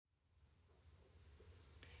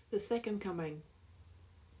The second coming.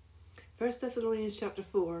 1 Thessalonians chapter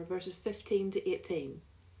 4, verses 15 to 18.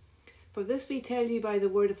 For this we tell you by the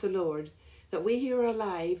word of the Lord, that we who are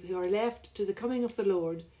alive, who are left to the coming of the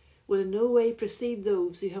Lord, will in no way precede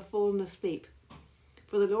those who have fallen asleep.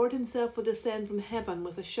 For the Lord himself will descend from heaven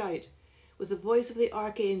with a shout, with the voice of the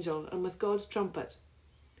archangel, and with God's trumpet.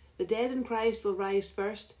 The dead in Christ will rise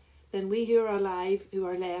first, then we who are alive, who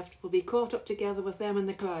are left, will be caught up together with them in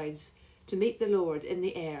the clouds, to meet the Lord in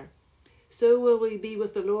the air. So will we be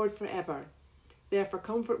with the Lord forever. Therefore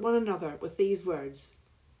comfort one another with these words.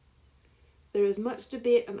 There is much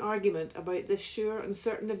debate and argument about this sure and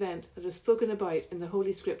certain event that is spoken about in the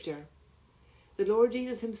Holy Scripture. The Lord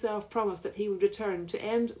Jesus himself promised that he would return to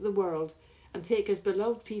end the world and take his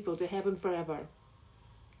beloved people to heaven forever.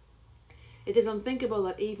 It is unthinkable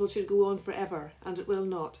that evil should go on forever, and it will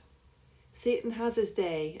not. Satan has his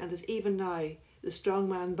day, and is even now the strong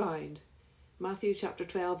man bound. Matthew chapter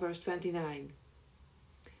 12, verse 29.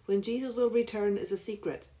 When Jesus will return is a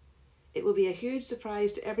secret. It will be a huge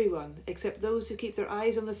surprise to everyone, except those who keep their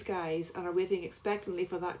eyes on the skies and are waiting expectantly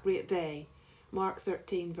for that great day. Mark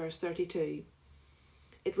 13, verse 32.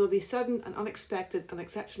 It will be sudden and unexpected and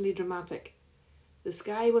exceptionally dramatic. The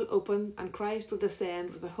sky will open and Christ will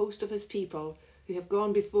descend with a host of his people who have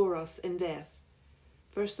gone before us in death.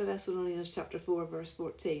 1 Thessalonians chapter 4, verse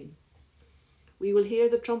 14. We will hear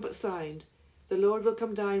the trumpet sound. The Lord will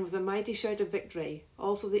come down with a mighty shout of victory,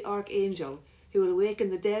 also the archangel, who will awaken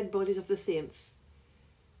the dead bodies of the saints.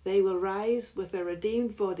 They will rise with their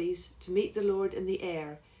redeemed bodies to meet the Lord in the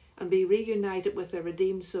air and be reunited with their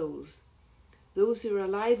redeemed souls. Those who are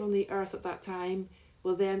alive on the earth at that time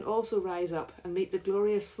will then also rise up and meet the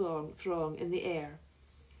glorious throng in the air.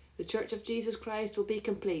 The Church of Jesus Christ will be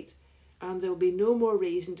complete, and there will be no more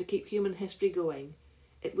reason to keep human history going.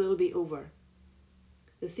 It will be over.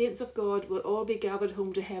 The saints of God will all be gathered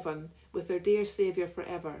home to heaven with their dear Saviour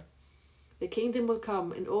forever. The kingdom will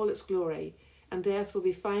come in all its glory, and death will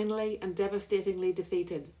be finally and devastatingly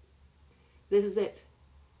defeated. This is it.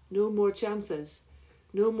 No more chances.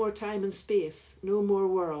 No more time and space. No more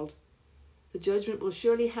world. The judgment will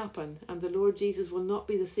surely happen, and the Lord Jesus will not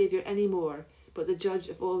be the Saviour any more, but the judge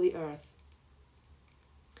of all the earth.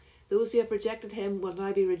 Those who have rejected him will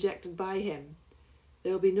now be rejected by him.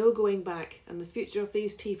 There will be no going back, and the future of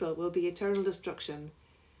these people will be eternal destruction,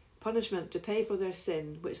 punishment to pay for their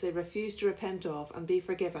sin, which they refuse to repent of and be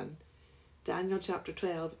forgiven. Daniel chapter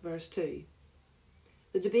 12, verse 2.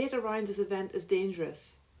 The debate around this event is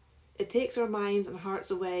dangerous. It takes our minds and hearts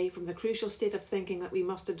away from the crucial state of thinking that we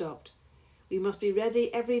must adopt. We must be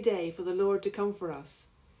ready every day for the Lord to come for us.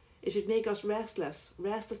 It should make us restless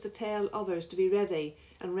to tell others to be ready,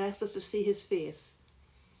 and restless to see his face.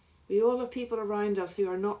 We all have people around us who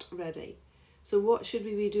are not ready. So what should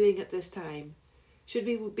we be doing at this time? Should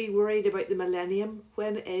we be worried about the millennium,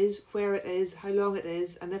 when it is, where it is, how long it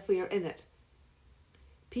is, and if we are in it?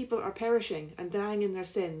 People are perishing and dying in their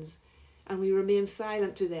sins, and we remain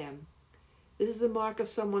silent to them. This is the mark of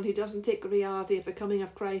someone who doesn't take the reality of the coming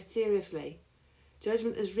of Christ seriously.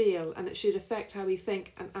 Judgment is real, and it should affect how we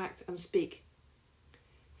think and act and speak.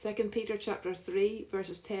 2 Peter chapter 3,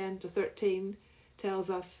 verses 10 to 13 tells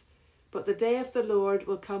us, But the day of the Lord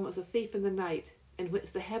will come as a thief in the night, in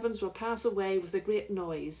which the heavens will pass away with a great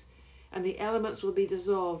noise, and the elements will be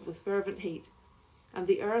dissolved with fervent heat, and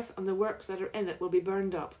the earth and the works that are in it will be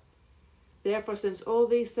burned up. Therefore, since all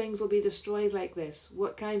these things will be destroyed like this,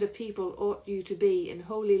 what kind of people ought you to be in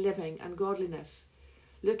holy living and godliness,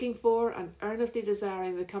 looking for and earnestly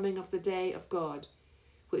desiring the coming of the day of God,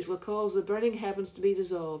 which will cause the burning heavens to be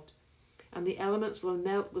dissolved, and the elements will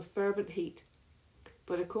melt with fervent heat.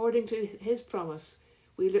 But according to his promise,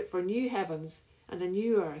 we look for new heavens and a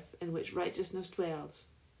new earth in which righteousness dwells.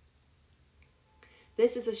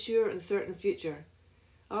 This is a sure and certain future.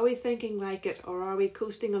 Are we thinking like it, or are we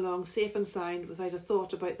coasting along safe and sound without a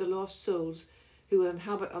thought about the lost souls who will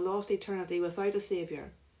inhabit a lost eternity without a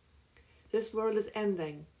Saviour? This world is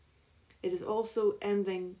ending. It is also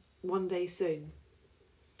ending one day soon.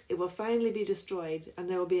 It will finally be destroyed, and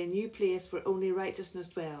there will be a new place where only righteousness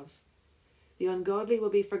dwells. The ungodly will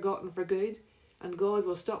be forgotten for good, and God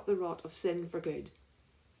will stop the rot of sin for good.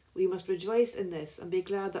 We must rejoice in this and be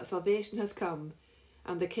glad that salvation has come,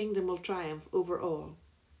 and the kingdom will triumph over all.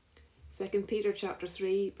 2 Peter chapter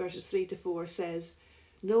 3, verses 3 to 4 says,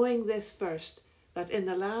 Knowing this first, that in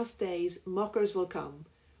the last days mockers will come,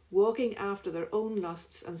 walking after their own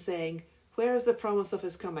lusts, and saying, Where is the promise of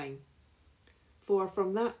his coming? For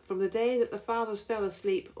from the day that the fathers fell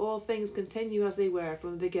asleep, all things continue as they were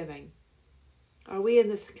from the beginning. Are we in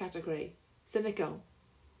this category? Cynical?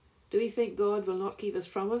 Do we think God will not keep his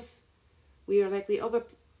promise? We are like the other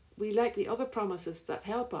We like the other promises that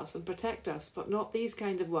help us and protect us, but not these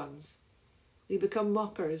kind of ones. We become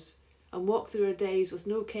mockers and walk through our days with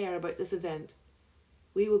no care about this event.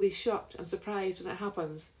 We will be shocked and surprised when it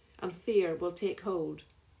happens, and fear will take hold.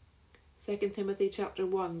 2 Timothy chapter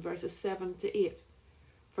 1 verses 7 to 8.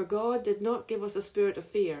 For God did not give us a spirit of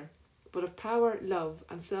fear, but of power, love,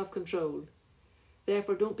 and self-control.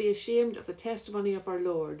 Therefore don't be ashamed of the testimony of our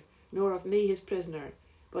Lord, nor of me his prisoner,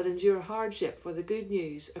 but endure hardship for the good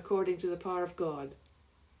news according to the power of God.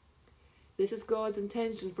 This is God's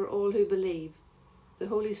intention for all who believe. The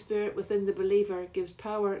Holy Spirit within the believer gives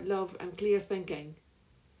power, love, and clear thinking.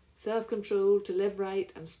 Self-control to live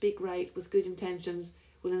right and speak right with good intentions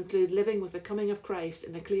will include living with the coming of Christ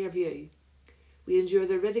in a clear view. We endure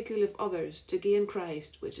the ridicule of others to gain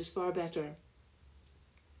Christ, which is far better.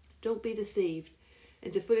 Don't be deceived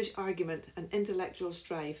into foolish argument and intellectual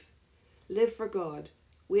strife. Live for God,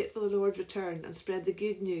 wait for the Lord's return, and spread the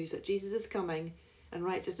good news that Jesus is coming and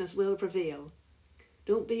righteousness will prevail.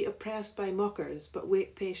 Don't be oppressed by mockers, but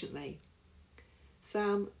wait patiently.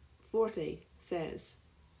 Psalm 40 says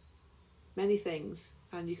many things,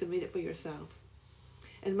 and you can read it for yourself.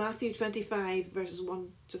 In Matthew 25 verses 1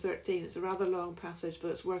 to 13, it's a rather long passage,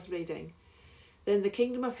 but it's worth reading. Then the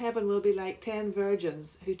kingdom of heaven will be like 10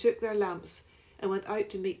 virgins who took their lamps and went out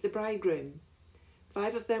to meet the bridegroom.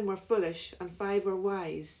 5 of them were foolish and 5 were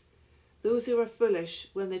wise. Those who were foolish,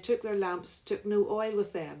 when they took their lamps, took no oil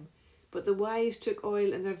with them, but the wise took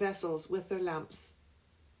oil in their vessels with their lamps.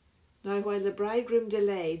 Now while the bridegroom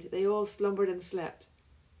delayed, they all slumbered and slept.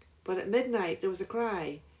 But at midnight there was a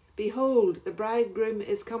cry, Behold, the bridegroom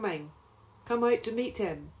is coming. Come out to meet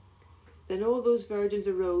him. Then all those virgins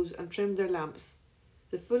arose and trimmed their lamps.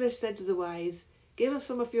 The foolish said to the wise, Give us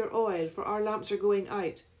some of your oil, for our lamps are going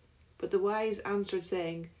out. But the wise answered,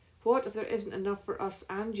 saying, What if there isn't enough for us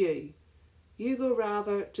and you? You go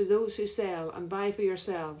rather to those who sell and buy for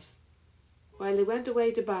yourselves. While they went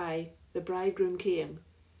away to buy, the bridegroom came,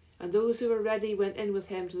 and those who were ready went in with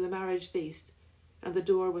him to the marriage feast, and the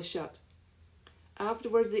door was shut.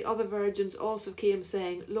 Afterwards the other virgins also came,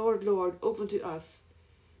 saying, Lord, Lord, open to us.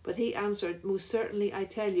 But he answered, Most certainly I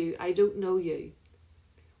tell you, I don't know you.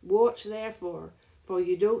 Watch therefore, for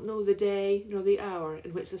you don't know the day nor the hour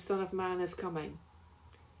in which the Son of Man is coming.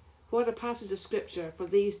 What a passage of Scripture for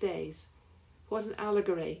these days. What an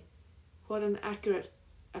allegory. What an accurate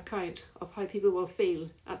account of how people will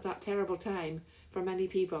feel at that terrible time for many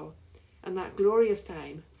people, and that glorious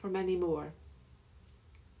time for many more.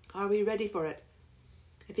 Are we ready for it?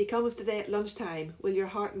 If he comes today at lunchtime, will your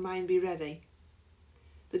heart and mind be ready?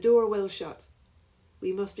 The door will shut.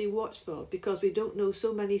 We must be watchful because we don't know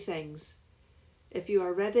so many things. If you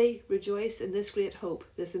are ready, rejoice in this great hope,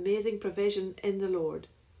 this amazing provision in the Lord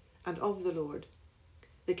and of the Lord.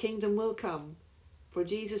 The kingdom will come, for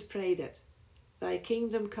Jesus prayed it. Thy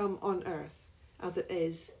kingdom come on earth as it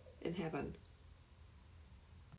is in heaven.